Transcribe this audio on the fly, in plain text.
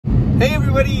Hey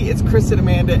everybody, it's Chris and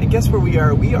Amanda, and guess where we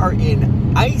are? We are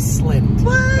in Iceland.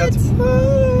 What?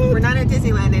 We're not at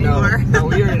Disneyland anymore. No,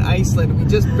 we are in Iceland. We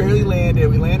just barely landed.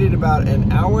 We landed about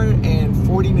an hour and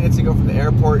 40 minutes ago from the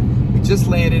airport. We just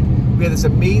landed. We had this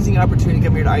amazing opportunity to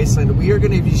come here to Iceland. We are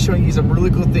going to be showing you some really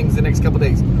cool things the next couple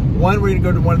days. One, we're going to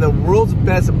go to one of the world's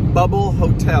best bubble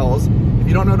hotels. If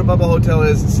you don't know what a bubble hotel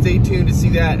is, stay tuned to see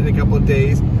that in a couple of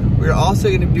days. We're also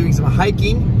going to be doing some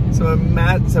hiking, some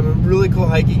really cool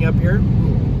hiking up here.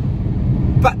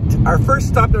 But our first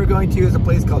stop that we're going to is a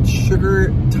place called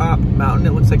Sugar Top Mountain.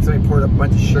 It looks like somebody poured a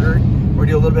bunch of sugar. We're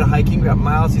gonna do a little bit of hiking. We got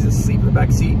Miles, he's asleep in the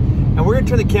back seat. And we're gonna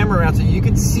turn the camera around so you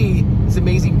can see this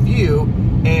amazing view.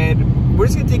 And we're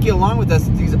just gonna take you along with us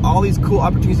to all these cool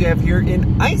opportunities we have here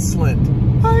in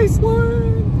Iceland.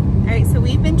 Iceland! All right, so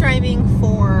we've been driving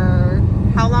for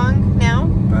how long now?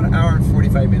 About an hour and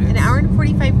 45 minutes. An hour and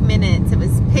 45 minutes. It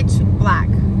was pitch black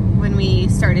when we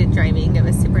started driving. It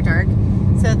was super dark.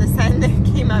 So the sun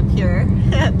came up here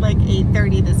at like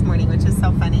 8:30 this morning, which is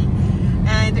so funny.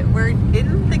 And we're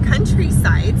in the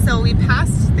countryside. So we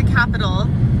passed the capital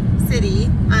city,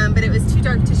 but it was too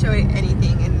dark to show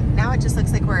anything. And now it just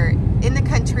looks like we're in the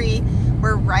country.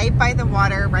 We're right by the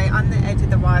water, right on the edge of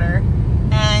the water.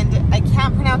 And I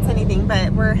can't pronounce anything,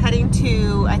 but we're heading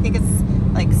to, I think it's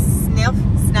like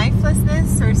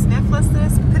Snæfellsnes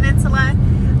Peninsula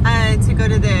to go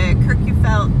to the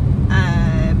Kirkjufell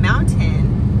mountain.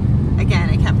 Again,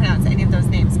 I can't pronounce any of those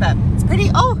names, but it's pretty.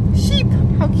 Oh, sheep!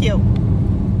 How cute.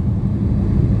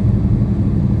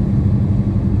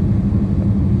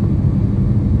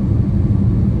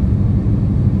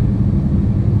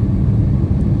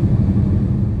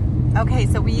 Okay,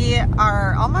 so we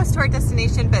are almost to our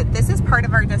destination, but this is part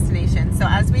of our destination. So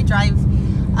as we drive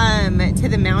to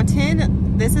the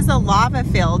mountain, this is a lava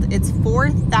field. It's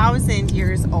 4,000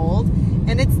 years old,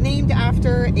 and it's named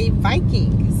after a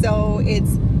Viking. So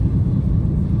it's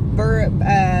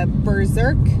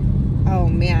Berserk. Oh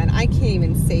man, I can't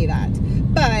even say that.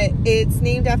 But it's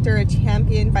named after a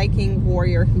champion Viking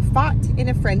warrior who fought in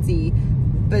a frenzy,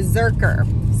 Berserker.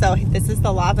 So this is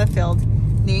the lava field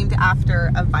named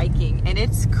after a Viking, and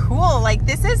it's cool. Like,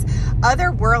 this is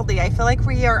otherworldly. I feel like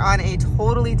we are on a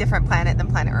totally different planet than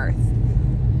planet Earth.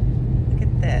 Look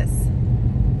at this.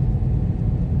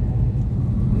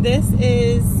 This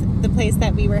is the place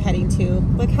that we were heading to.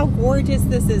 Look how gorgeous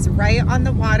this is, right on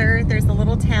the water. There's a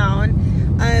little town.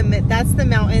 That's the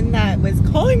mountain that was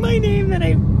calling my name that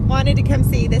I wanted to come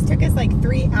see. This took us like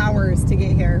 3 hours to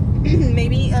get here,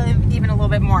 maybe even a little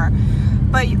bit more.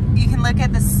 But you can look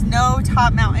at the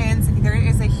snow-topped mountains. There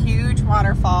is a huge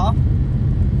waterfall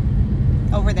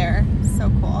over there. So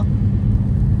cool.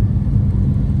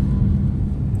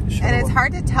 Sure. And it's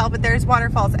hard to tell, but there's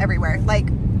waterfalls everywhere. Like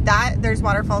that, there's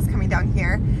waterfalls coming down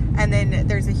here, and then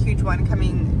there's a huge one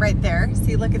coming right there.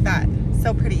 See, look at that.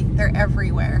 So pretty. They're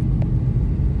everywhere.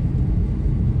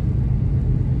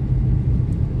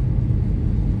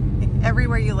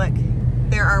 Everywhere you look,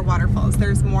 there are waterfalls.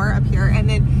 There's more up here. And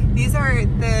then these are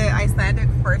the Icelandic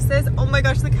horses. Oh my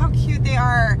gosh, look how cute they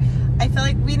are. I feel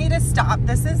like we need to stop.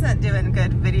 This isn't doing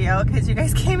good video because you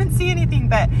guys can't even see anything,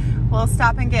 but we'll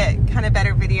stop and get kind of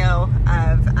better video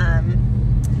of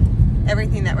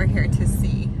everything that we're here to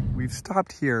see. We've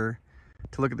stopped here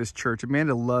to look at this church.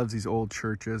 Amanda loves these old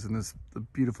churches and the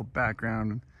beautiful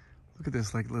background. Look at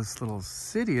this, like this little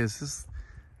city. It's just,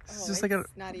 it's just like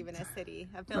not even a city,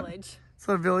 a village. It's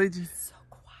not a village. It's so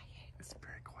quiet. It's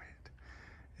very quiet.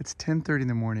 It's 10:30 in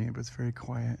the morning, but it's very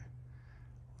quiet.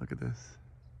 Look at this.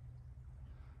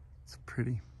 It's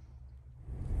pretty.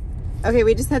 Okay,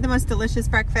 we just had the most delicious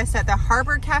breakfast at the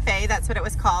Harbor Cafe. That's what it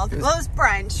was called. Well, it was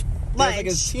brunch. Lunch. It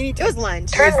was, like it was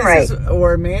lunch. Turn right.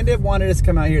 Or Amanda wanted us to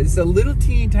come out here. This is a little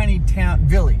teeny tiny town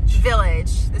village.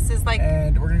 This is like,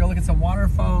 and we're gonna go look at some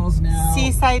waterfalls now.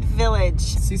 Seaside Village.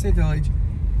 Seaside Village.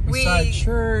 We saw a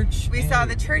church. We saw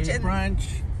the church and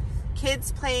brunch.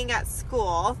 Kids playing at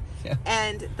school, yeah.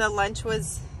 And the lunch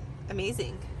was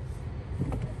amazing.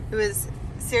 It was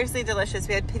seriously delicious.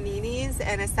 We had paninis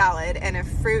and a salad and a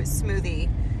fruit smoothie,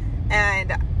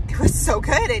 and it was so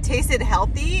good. It tasted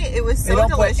healthy. It was so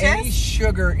delicious. They don't put any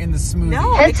sugar in the smoothie.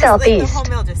 No, head southeast, like the whole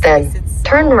meal just then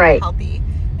turn right. Healthy.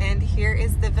 And here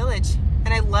is the village.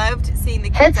 And I loved seeing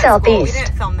the kids head at southeast. School. We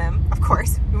didn't film them, of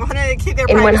course. We wanted to keep their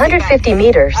in 150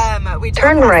 meters. We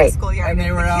turn right. And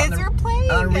they were out. Kids were playing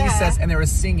on recess, and they were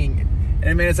singing. And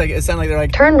I mean, it's like it sounded like they're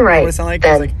like turn right. It sounded like,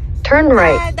 then like, turn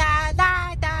right. Da,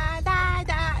 da, da, da,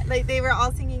 da. Like they were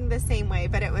all singing the same way,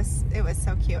 but it was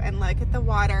so cute. And look at the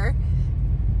water.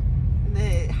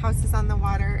 The house is on the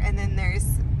water, and then there's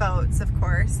boats, of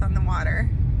course, on the water.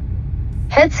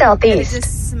 Head And it southeast.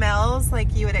 just smells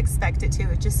like you would expect it to.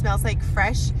 It just smells like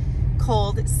fresh,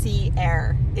 cold sea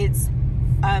air. It's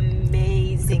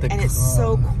amazing. And it's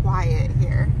so quiet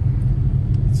here.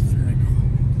 It's very cool.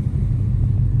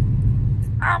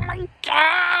 Oh my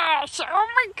gosh! Oh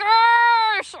my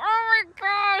gosh! Oh my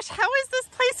gosh! How is this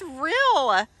place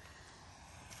real?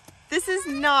 This is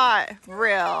not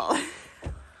real.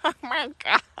 Oh my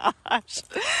gosh.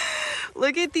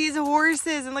 Look at these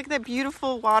horses and look at that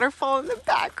beautiful waterfall in the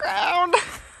background.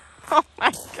 Oh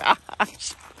my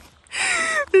gosh.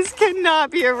 This cannot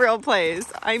be a real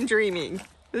place. I'm dreaming.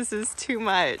 This is too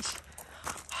much.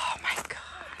 Oh my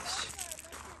gosh.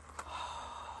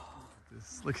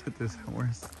 Look at this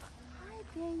horse. Hi,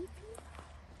 baby.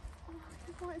 Oh,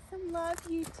 you want some love,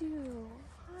 you do.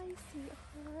 Hi,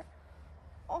 sweetheart.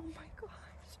 Oh my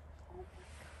gosh. Oh my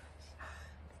gosh.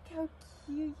 Look how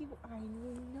cute you are.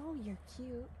 You know you're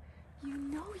cute. You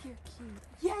know you're cute.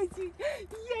 Yes, you do.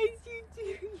 Yes, you do.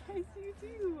 You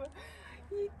do.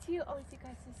 Oh, you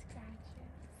got some scratches.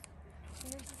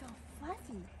 You're so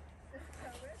fluffy.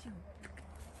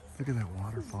 Look at that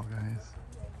waterfall, guys.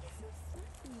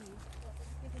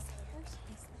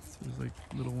 So there's like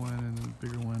a little one and a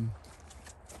bigger one.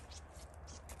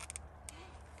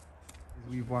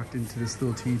 We've walked into this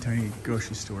little teeny tiny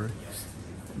grocery store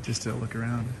just to look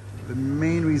around. The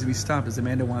main reason we stopped is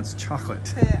Amanda wants chocolate.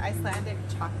 The Icelandic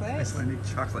chocolate? Icelandic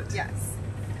chocolate. Yes.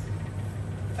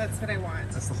 That's what I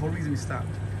want. That's the whole reason we stopped.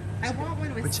 I want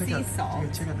one with sea salt.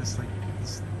 Yeah, check out this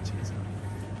this cheese.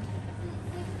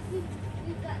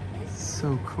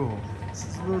 So cool.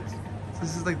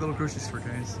 This is like the little grocery store,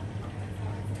 guys.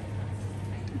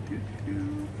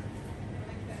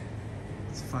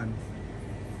 It's fun.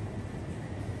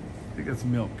 I think that's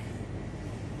milk.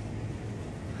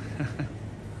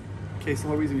 Okay, so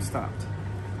what reason we stopped?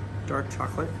 Dark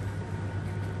chocolate,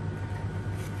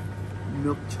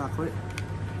 milk chocolate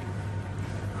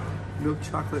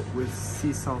with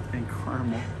sea salt and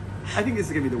caramel. I think this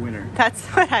is gonna be the winner. That's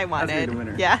what I wanted. That's gonna be the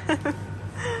winner. Yeah.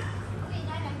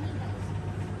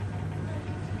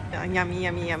 Yummy,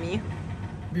 yummy, yummy.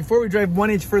 Before we drive 1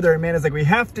 inch further, Amanda's like, we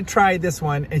have to try this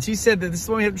one. And she said that this is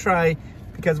one we have to try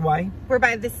because why? We're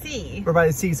by the sea. We're by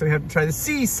the sea, so we have to try the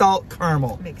sea salt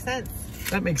caramel. Makes sense.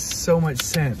 That makes so much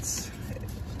sense.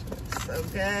 So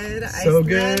good. So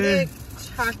Icelandic good.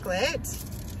 chocolate.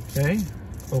 Okay,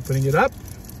 opening it up.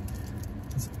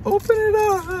 Let's open it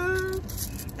up.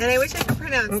 And I wish I could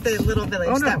pronounce the little village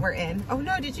no. that we're in. Oh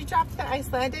no, did you drop the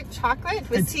Icelandic chocolate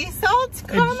with sea salt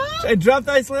caramel? I dropped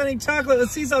the Icelandic chocolate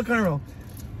with sea salt caramel.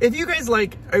 If you guys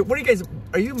like, what do you guys,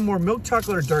 are you more milk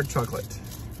chocolate or dark chocolate?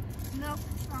 Milk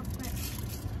chocolate.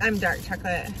 I'm dark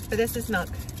chocolate, but this is milk,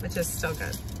 which is still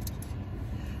good.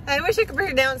 I wish I could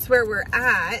pronounce where we're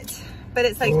at, but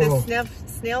it's like the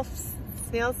snail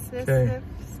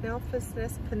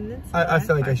peninsula. I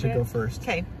feel like I should go first.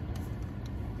 Okay.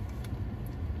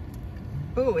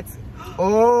 Oh, it's.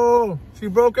 Oh, she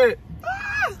broke it.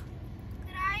 Ah! Could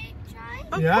I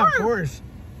try? Yeah, of course.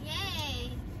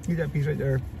 Yay. Get that piece right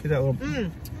there. Get that little.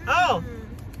 Oh.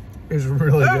 It's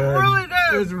really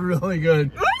good. It's really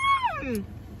good. It's really good.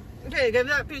 Okay, give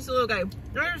that piece a little guy.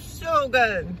 That is so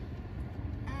good.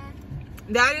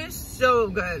 That is so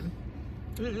good.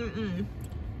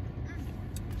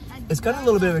 It's got a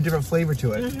little bit of a different flavor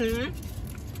to it.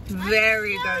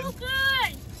 Very So good.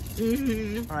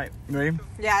 good. All right, you ready?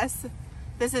 Yes.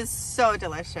 This is so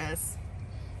delicious.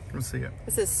 Let's see it.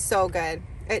 This is so good.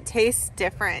 It tastes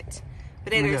different,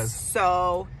 but it is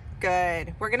so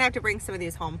good. We're gonna have to bring some of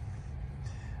these home.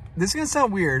 This is gonna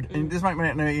sound weird, and this might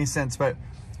not make any sense, but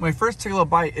when I first took a little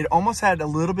bite, it almost had a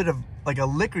little bit of like a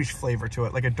licorice flavor to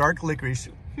it, like a dark licorice,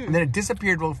 and then it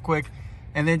disappeared real quick,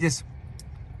 and then just,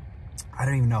 I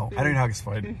don't even know. I don't even know how to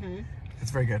explain it.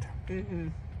 It's very good.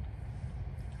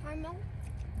 Caramel.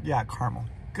 Yeah, caramel.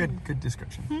 Good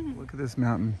description. Look at this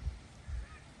mountain.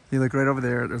 You look right over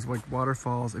there, there's like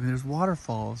waterfalls. I mean, there's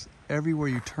waterfalls everywhere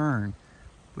you turn.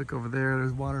 Look over there,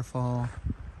 there's waterfall.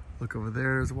 Look over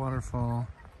there, there's waterfall.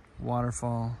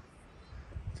 Waterfall.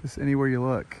 Just anywhere you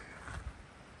look.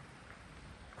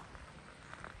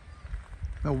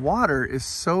 The water is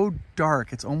so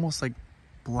dark, it's almost like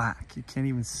black. You can't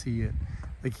even see it.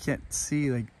 Like you can't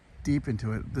see like deep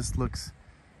into it. This looks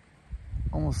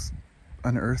almost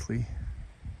unearthly.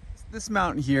 This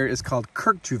mountain here is called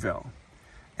Kirkjuville,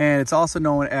 and it's also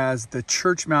known as the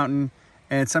Church Mountain,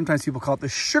 and sometimes people call it the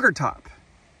Sugar Top.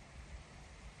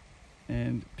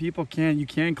 And you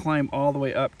can climb all the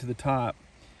way up to the top,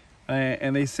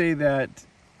 and they say that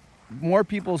more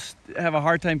people have a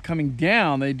hard time coming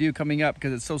down than they do coming up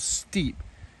because it's so steep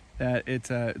that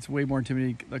it's way more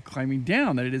intimidating climbing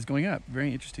down than it is going up.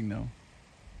 Very interesting though.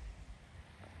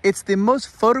 It's the most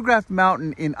photographed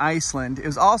mountain in Iceland. It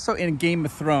was also in Game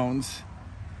of Thrones.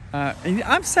 And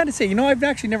I'm sad to say, you know, I've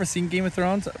actually never seen Game of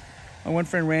Thrones. My one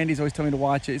friend Randy's always told me to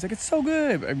watch it. He's like, it's so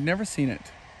good. I've never seen it.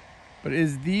 But it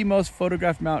is the most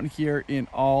photographed mountain here in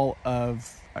all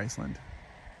of Iceland.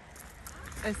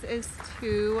 This is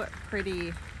too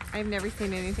pretty. I've never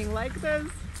seen anything like this.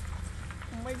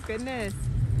 Oh my goodness.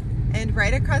 And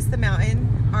right across the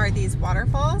mountain are these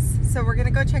waterfalls. So we're gonna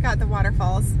go check out the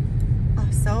waterfalls. Oh,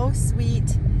 so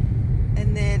sweet.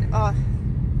 And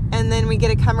then we get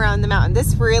to come around the mountain.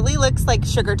 This really looks like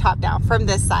Sugar Top now from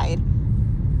this side.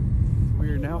 We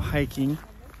are now hiking.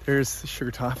 There's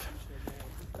Sugar Top.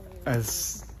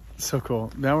 That's so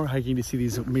cool. Now we're hiking to see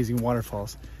these amazing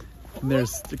waterfalls. And there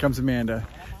comes Amanda.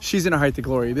 She's in a height of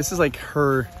glory. This is like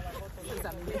her.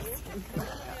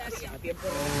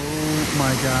 Oh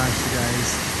my gosh, you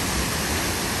guys.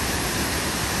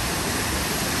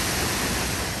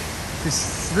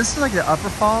 This is like the upper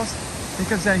falls. It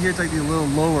comes down here to like the little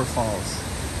lower falls.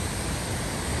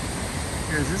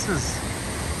 Guys, this is,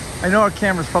 I know our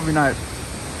camera's probably not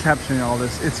capturing all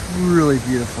this. It's really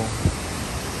beautiful.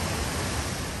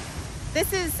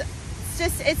 This is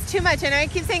just, it's too much. I know I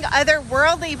keep saying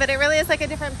otherworldly, but it really is like a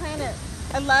different planet.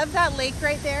 I love that lake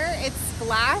right there. It's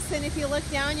glass, and if you look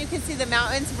down, you can see the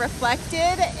mountains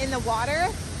reflected in the water.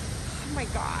 Oh my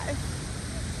God.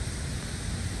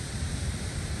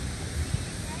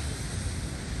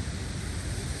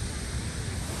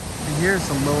 And here's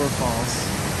some lower falls.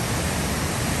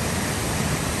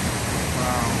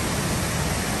 Wow.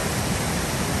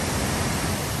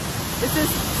 This is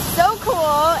so cool,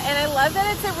 and I love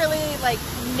that it's a really like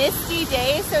misty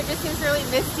day, so it just seems really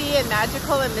misty and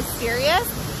magical and mysterious.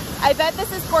 I bet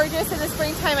this is gorgeous in the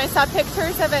springtime. I saw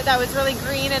pictures of it that was really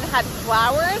green and had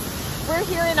flowers. We're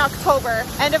here in October,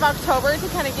 end of October, to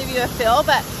kind of give you a feel,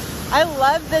 but I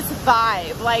love this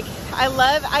vibe. Like, I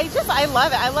love it.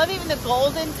 I love even the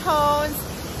golden tones,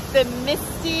 the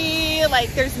misty,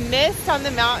 like there's mist on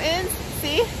the mountains.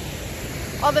 See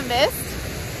all the mist?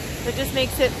 It just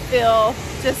makes it feel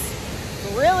just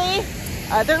really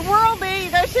otherworldly.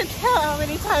 You guys should count how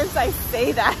many times I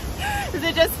say that, because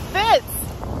it just fits.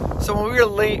 So when we were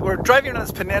late, we're driving on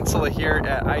this peninsula here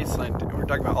at Iceland, and we're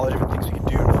talking about all the different things we can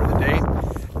do for the day.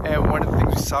 And one of the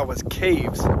things we saw was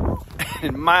caves.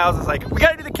 And Miles is like, we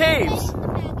gotta do the caves.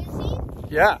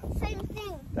 Yeah. Same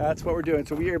thing. That's what we're doing.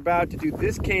 So we are about to do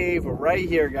this cave right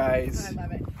here, guys. I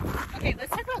love it. Okay,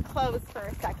 let's talk about clothes for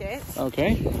a second.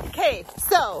 Okay. Okay,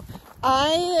 so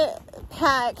I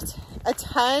packed a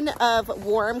ton of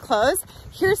warm clothes.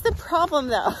 Here's the problem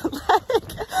though.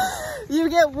 Like, you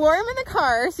get warm in the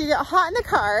car, so you get hot in the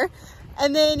car,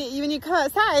 and then when you come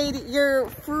outside, you're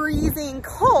freezing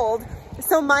cold.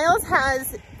 So Miles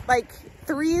has like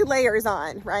 3 layers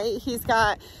on, right? He's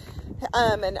got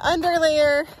an under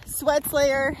layer, sweats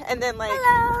layer, and then like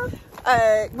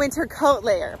a winter coat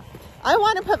layer. I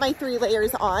want to put my 3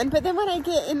 layers on, but then when I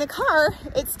get in the car,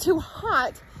 it's too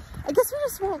hot. I guess we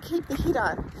just won't keep the heat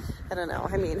on. I don't know.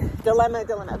 I mean, dilemma.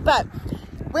 But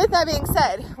with that being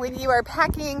said, when you are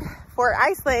packing for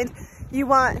Iceland, you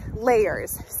want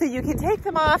layers. So you can take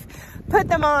them off, put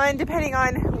them on, depending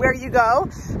on where you go,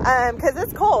 because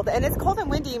it's cold, and it's cold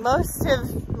and windy. Most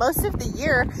of the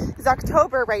year is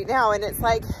October right now, and it's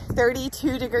like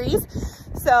 32 degrees.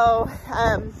 So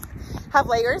have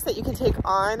layers that you can take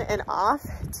on and off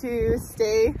to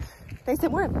stay nice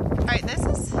and warm. All right, this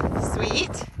is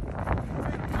sweet.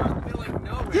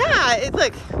 Yeah,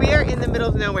 look, we are in the middle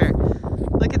of nowhere.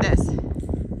 Look at this.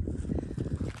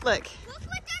 Look.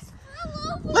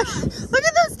 Look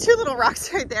at those 2 little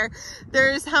rocks right there.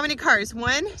 There's how many cars?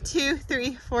 1, 2,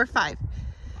 3, 4, 5.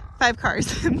 5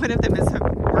 cars. One of them is a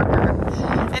worker.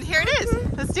 And here it is.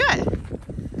 Let's do it.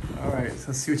 All right, so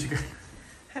let's see what you got.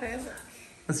 How do I look?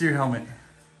 Let's see your helmet.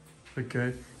 Look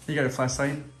good. You got a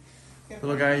flashlight?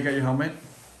 Little guy, you got your helmet?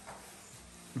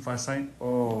 And flashlight?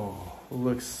 Oh,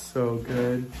 looks so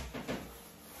good.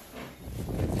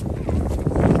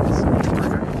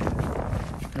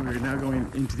 And we're now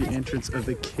going into the entrance of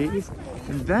the cave.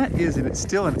 And that is, and it's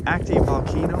still an active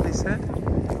volcano, they said.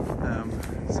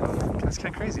 So that's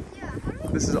kind of crazy.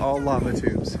 This is all lava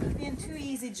tubes. It'd be a too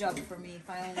easy job for me if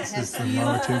I only This had is the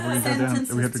lava tube. We're gonna go down,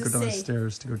 and we have to go down the say.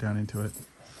 stairs to go down into it.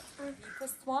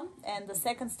 First one, and the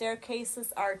second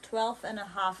staircases are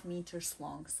 12.5 meters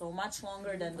long, so much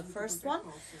longer than the first one.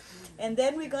 And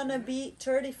then we're gonna be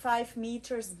 35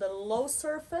 meters below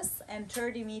surface and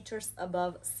 30 meters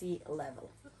above sea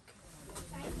level.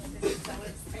 So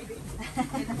exciting.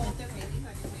 And hold the railing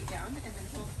on your way down, and then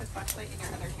hold the flashlight in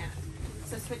your other hand.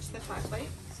 So switch the flashlight,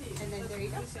 and then there you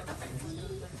go. Perfect.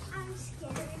 I'm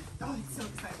scared. Oh, it's so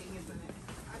exciting, isn't it?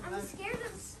 I'm scared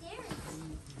of stairs.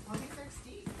 Oh, these are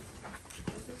steep.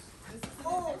 This is an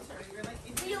adventure. You're like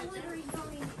in We are literally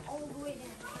going all the way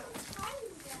down.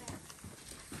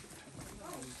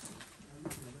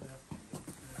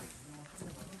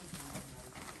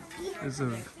 There's a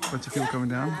bunch of people coming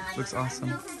down. Looks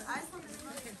awesome.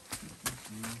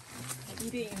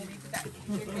 eating and eat that.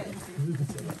 You're good.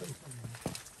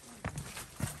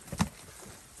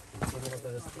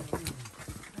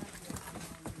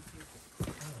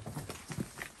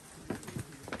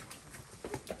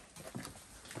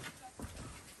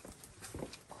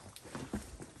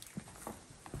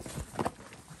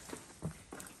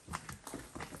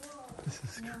 This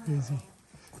is crazy.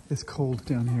 It's cold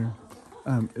down here.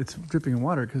 It's dripping in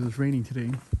water because it's raining today.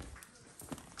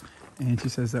 And she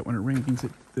says that when it rains,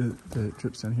 it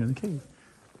drips down here in the cave.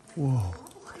 Whoa,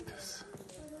 look at this.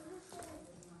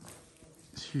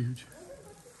 It's huge.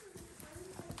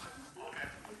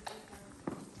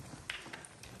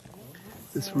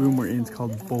 This room we're in is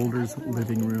called Boulder's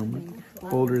living room.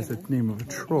 Boulder is the name of a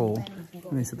troll,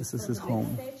 and they said this is his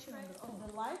home. Of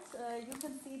the light, you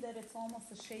can see that it's almost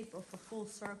the shape of a full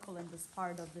circle in this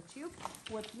part of the tube,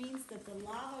 what means that the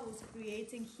lava was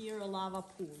creating here a lava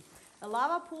pool. A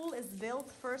lava pool is built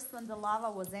first when the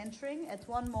lava was entering. At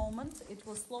one moment, it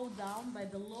was slowed down by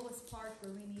the lowest part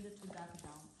where we needed to back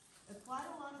down. But quite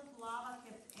a lot of lava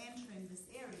kept entering this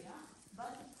area,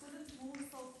 but it couldn't move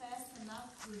so fast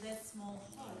enough through that small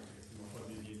hole.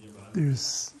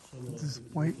 There's this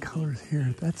white color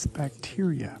here. That's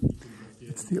bacteria.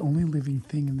 It's the only living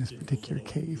thing in this particular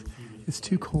cave. It's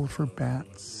too cold for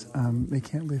bats. They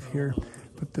can't live here.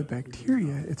 But the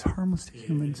bacteria, it's harmless to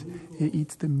humans. It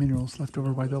eats the minerals left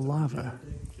over by the lava.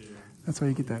 That's why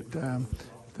you get that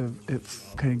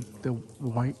the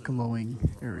white glowing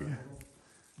area.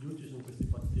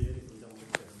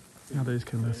 Now they just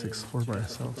can let's explore by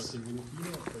ourselves.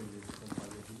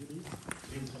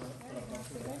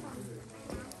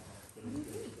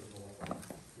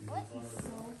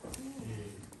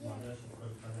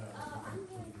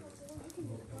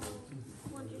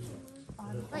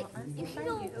 Like, you can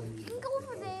go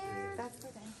over there. That's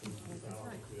what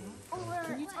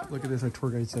Look at this, our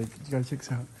tour guide said, you gotta check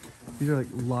this out. These are like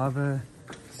lava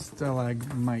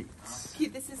stalagmites.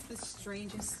 This is the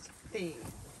strangest thing.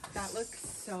 That looks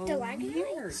so Stalagmites?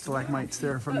 weird. Stalagmites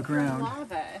there from the But ground.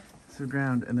 lava. To the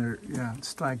ground, and they're,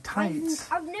 stalactites.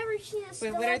 I've never seen a Wait,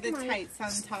 stalagmite. what are the tights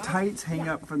on top? Tights hang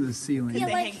up from the ceiling. Yeah,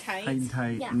 They like- hang Hang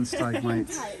tight. tight, and the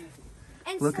stalagmites.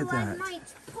 And Look at that.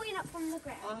 stalagmites point up from the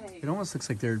ground. It almost looks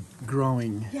like they're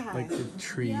growing, Yeah. like a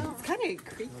tree. It's kind of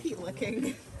creepy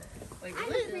looking. Like, I'm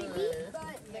creepy,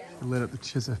 but they're They lit up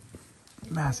it's a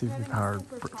massively powered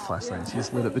flashlight. She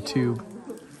just lit up the tube.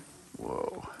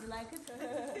 Whoa. You like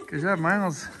it? Good job,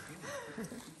 Miles.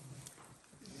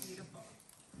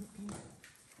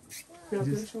 We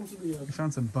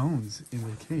found some bones in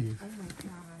the cave. oh my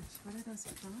gosh, what are those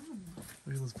from?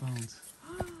 Look at those bones.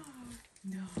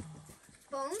 No.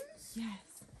 bones. Yes.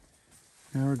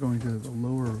 Now we're going to the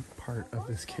lower part of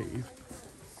this cave.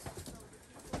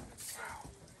 Wow.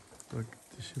 Look,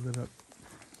 she lit up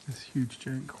this huge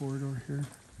giant corridor here.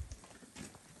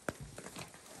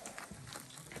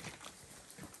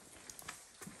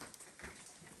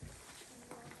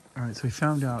 All right, so we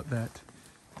found out that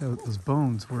those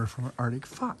bones were from an Arctic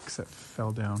fox that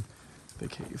fell down the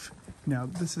cave. Now,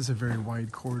 this is a very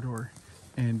wide corridor,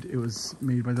 and it was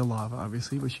made by the lava,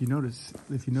 obviously, but if you notice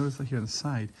like here on the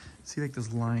side, see like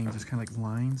those lines, just kind of like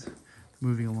lines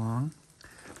moving along?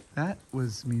 That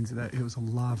means that it was a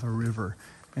lava river,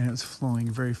 and it was flowing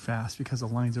very fast because the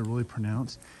lines are really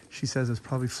pronounced. She says it's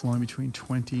probably flowing between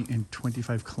 20 and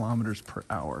 25 kilometers per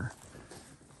hour.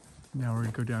 Now we're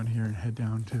gonna go down here and head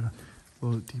down to a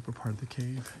little deeper part of the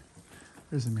cave.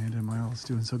 There's Amanda and Miles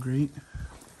doing so great.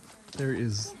 There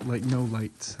is like no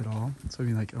lights at all. So I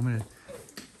mean, like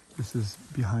this is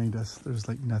behind us. There's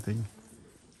like nothing.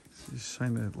 So just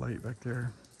shine the light back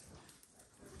there.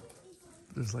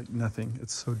 There's like nothing.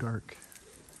 It's so dark.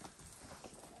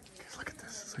 Guys, look at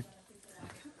this. It's like,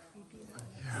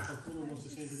 yeah.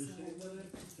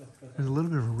 There's a little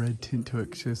bit of a red tint to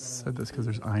it. She just said this because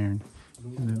there's iron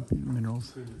in the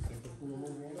minerals.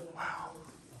 Wow.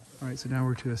 All right, so now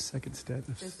we're to a second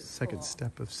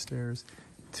step of stairs.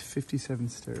 It's 57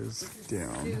 stairs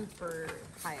down. Super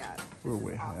high up. We're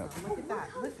way high up. Look at that.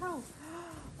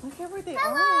 Look at where they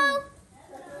Hello. are.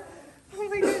 Oh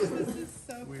my gosh, this is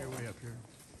so We're way up here.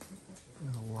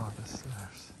 There's a lot of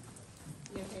stairs.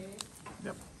 You okay?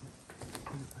 Yep.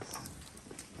 Look at this.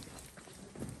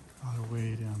 Oh, they're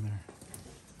way down there.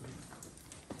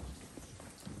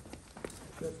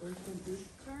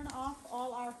 Turn off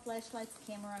all our flashlights. flashlights,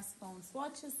 cameras, phones,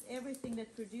 watches, everything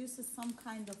that produces some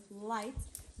kind of light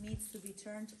needs to be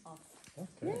turned off.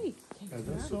 Ok.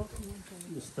 Adesso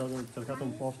stiamo cercando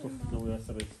un posto dove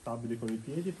essere stabili con i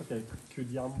piedi perché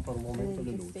chiudiamo per un momento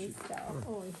le luci.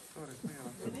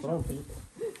 Siete pronti?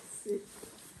 Sì.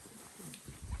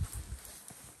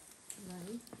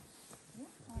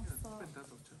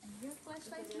 Your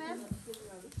flashlight, Matt?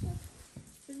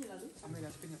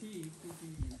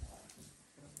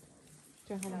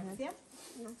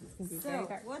 So,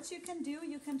 what you can do,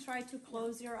 you can try to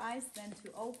close your eyes, then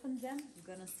to open them.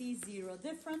 You're gonna see zero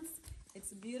difference.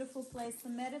 It's a beautiful place to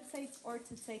meditate or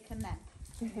to take a nap.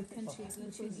 You can choose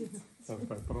what you need.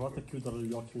 Perfetto, provate a chiudere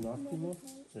gli occhi un attimo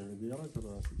e vedere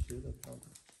cosa succede.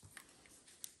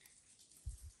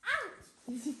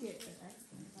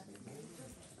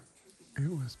 It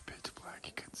was pitch black.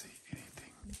 You couldn't see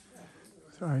anything.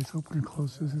 With her eyes open and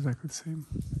closed as I could see.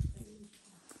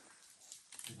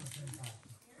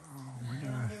 Oh my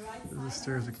gosh. There's the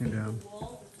stairs that came down. The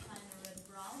wall is kind of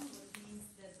red-brown, which means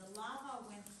that the lava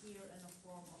went here in the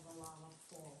form of a lava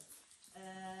fall.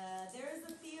 There is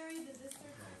a theory that this...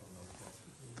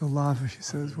 The lava, she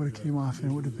says, would have came off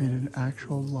and it would have made an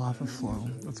actual lava flow.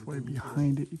 That's why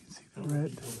behind it you can see the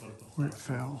red where it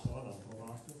fell.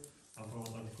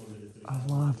 A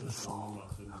lava fall.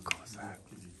 How cool is that?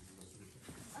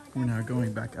 We're now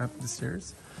going back up the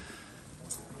stairs.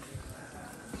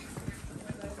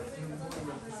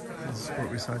 This is what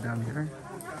we saw down here.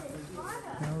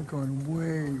 Now we're going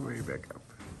way, way back up.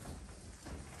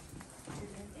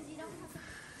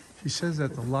 She says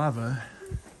that the lava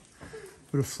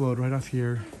would have flowed right off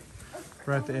here,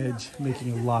 right at the edge,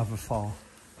 making a lava fall.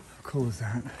 How cool is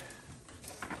that?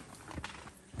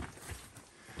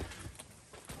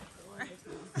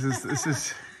 This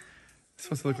is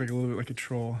supposed to look like a little bit like a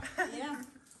troll. Yeah.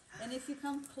 And if you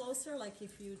come closer, like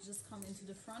if you just come into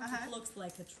the front, it looks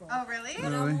like a troll. Oh, really?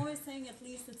 But I'm always saying at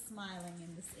least it's smiling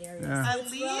in this area. Yeah. So At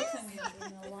it's least? welcoming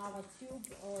in a lava tube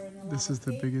or in a lava This is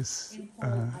the cave biggest in whole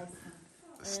Iceland.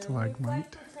 We're stalagmite.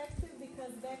 quite protected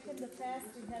because back in the past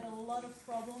we had a lot of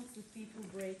problems with people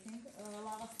breaking a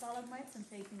lot of stalagmites and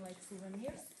taking like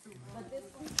souvenirs. But this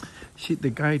The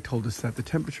guy told us that the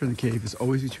temperature in the cave is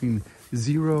always between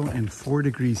 0 and 4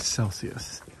 degrees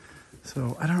Celsius.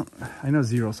 So I know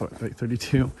 0 is like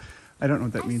 32. I don't know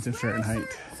what that means in Fahrenheit.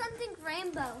 I saw something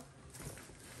rainbow.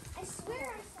 I swear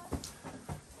I saw.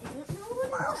 I don't know what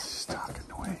it Miles was. is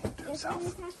talking away to Yes, we himself.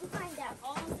 just have to find out.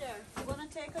 almost there. You want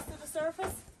to take us to the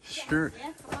surface? Sure.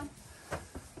 Yeah, come on.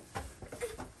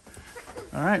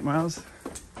 All right, Miles.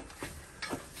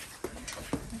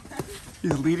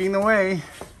 He's leading the way.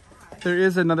 There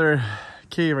is another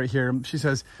cave right here. She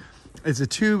says it's a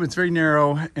tube, it's very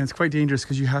narrow, and it's quite dangerous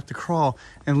because you have to crawl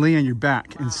and lay on your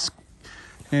back and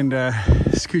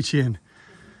scooch in.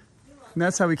 And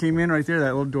that's how we came in right there,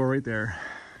 that little door right there.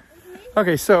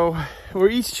 Okay, so we're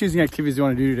each choosing activities we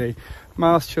want to do today.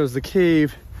 Miles chose the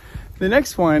cave. The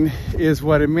next one is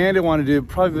what Amanda wanted to do,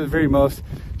 probably the very most.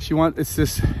 It's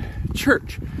this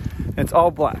church. And it's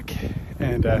all black.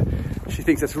 And she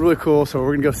thinks that's really cool, so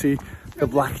we're gonna go see the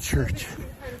black church.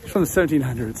 It's from the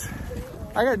 1700s.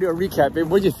 I gotta do a recap, babe.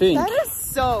 What'd you think? That is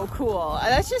so cool.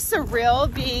 That's just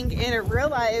surreal being in a real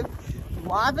life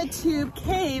lava tube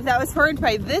cave that was formed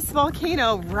by this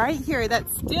volcano right here.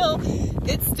 It's still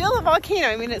a volcano.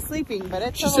 I mean, it's sleeping, but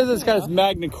it's She says it's got its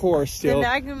magma core still,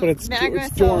 but it's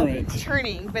dormant.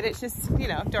 Churning, but it's just,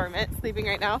 dormant, sleeping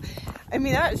right now. I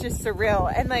mean, that was just surreal.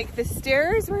 And like the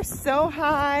stairs were so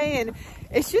high, and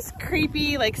it's just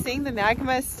creepy, like seeing the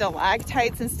magma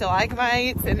stalactites and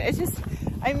stalagmites, and it's just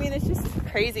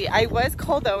crazy. I was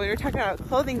cold though. We were talking about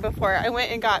clothing before. I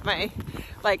went and got my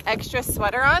like extra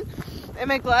sweater on and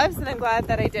my gloves, and I'm glad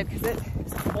that I did because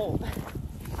it's cold.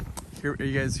 Here,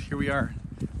 you guys, here we are.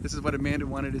 This is what Amanda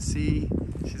wanted to see.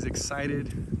 She's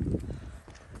excited.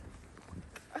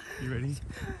 You ready?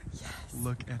 Yes.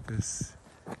 Look at this.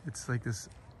 It's like this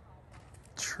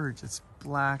church. It's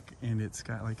black and it's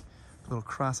got like a little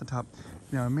cross on top.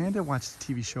 Now, Amanda watched a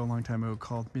TV show a long time ago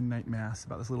called Midnight Mass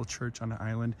about this little church on an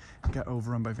island. It got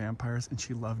overrun by vampires and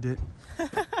she loved it.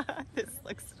 This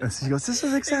looks So she goes, this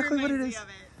is exactly what it reminds is. me of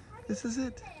it. This is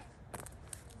it.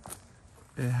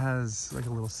 It has like a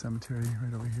little cemetery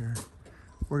right over here.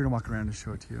 We're gonna walk around and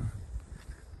show it to you.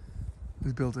 It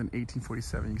was built in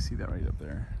 1847. You can see that right up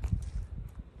there.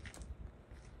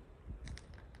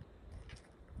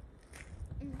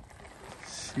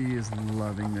 She is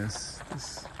loving this.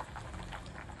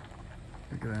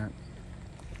 Look at that.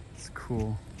 It's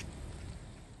cool.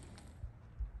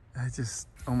 It just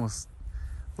almost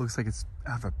looks like it's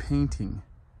out of a painting.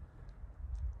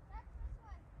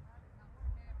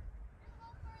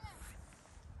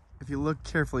 if you look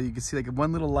carefully, you can see like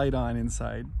one little light on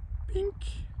inside. Pink.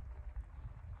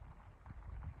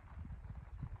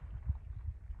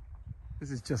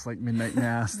 This is just like midnight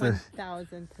mass.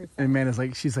 1000%. And Amanda's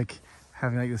like, she's like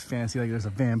having like this fantasy, like there's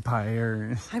a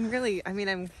vampire. I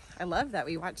love that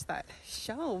we watched that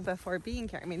show before being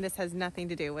here. I mean, this has nothing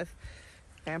to do with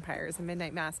vampires and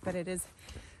midnight mass, but it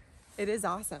is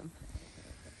awesome.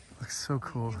 Looks so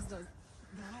cool. Those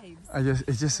vibes.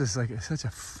 It's just like, it's such a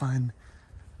fun,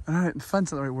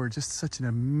 fun's not the right word, just such an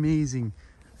amazing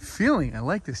feeling. I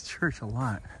like this church a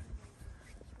lot.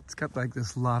 It's got like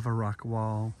this lava rock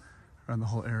wall around the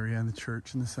whole area and the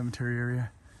church and the cemetery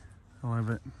area. I love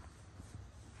it.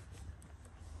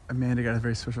 Amanda got a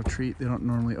very special treat. They don't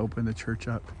normally open the church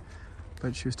up,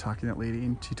 but she was talking to that lady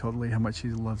and she told the lady how much she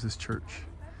loves this church.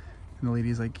 And the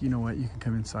lady's like, you know what, you can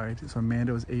come inside. So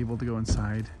Amanda was able to go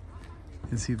inside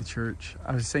and see the church.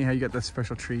 I was saying how you got that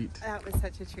special treat. That was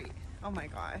such a treat. Oh my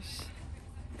gosh.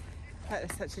 That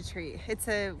is such a treat. It's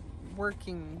a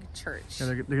working church. Yeah,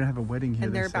 they're gonna have a wedding here.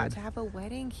 And they're about to have a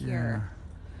wedding here. Yeah.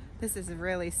 This is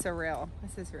really surreal.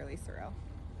 This is really surreal.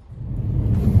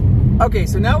 Okay,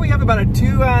 so now we have about a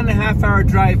 2.5 hour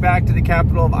drive back to the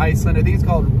capital of Iceland. I think it's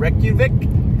called Reykjavik.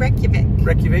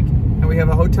 And we have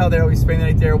a hotel there. We'll be spending the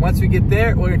night there. Once we get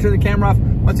there, we're gonna turn the camera off.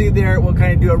 Once we get there, we'll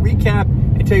kind of do a recap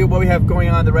and tell you what we have going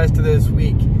on the rest of this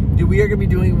week. Dude, we are gonna be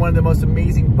doing one of the most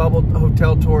amazing bubble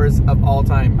hotel tours of all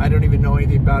time. I don't even know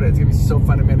anything about it. It's gonna be so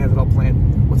fun. Amanda has it all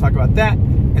planned. We'll talk about that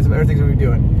and some other things we'll be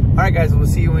doing. All right, guys, we'll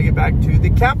see you when we get back to the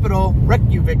capital,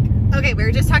 Reykjavik. Okay, we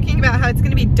were just talking about how it's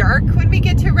going to be dark when we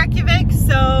get to Reykjavik,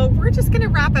 so we're just going to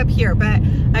wrap up here, but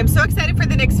I'm so excited for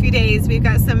the next few days. We've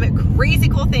got some crazy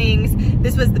cool things.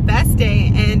 This was the best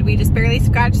day, and we just barely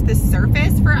scratched the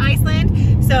surface for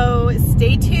Iceland, so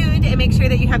stay tuned and make sure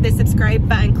that you have the subscribe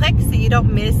button clicked so you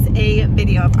don't miss a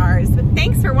video of ours. But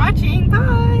thanks for watching.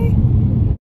 Bye!